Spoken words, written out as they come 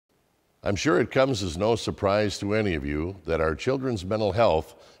I'm sure it comes as no surprise to any of you that our children's mental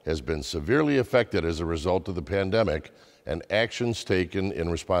health has been severely affected as a result of the pandemic and actions taken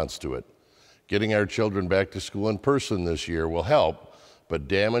in response to it. Getting our children back to school in person this year will help, but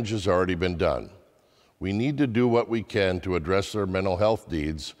damage has already been done. We need to do what we can to address their mental health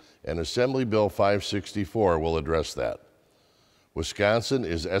needs, and Assembly Bill 564 will address that. Wisconsin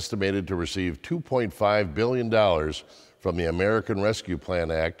is estimated to receive $2.5 billion from the American Rescue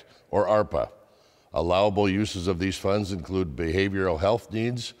Plan Act, or ARPA. Allowable uses of these funds include behavioral health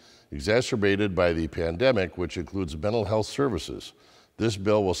needs exacerbated by the pandemic, which includes mental health services. This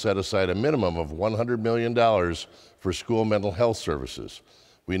bill will set aside a minimum of $100 million for school mental health services.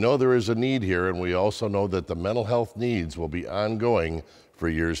 We know there is a need here, and we also know that the mental health needs will be ongoing for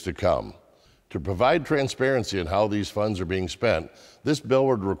years to come. To provide transparency in how these funds are being spent, this bill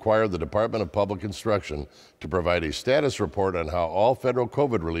would require the Department of Public Instruction to provide a status report on how all federal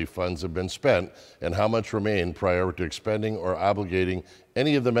COVID relief funds have been spent and how much remained prior to expending or obligating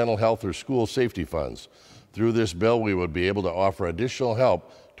any of the mental health or school safety funds. Through this bill, we would be able to offer additional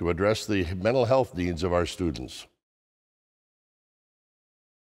help to address the mental health needs of our students.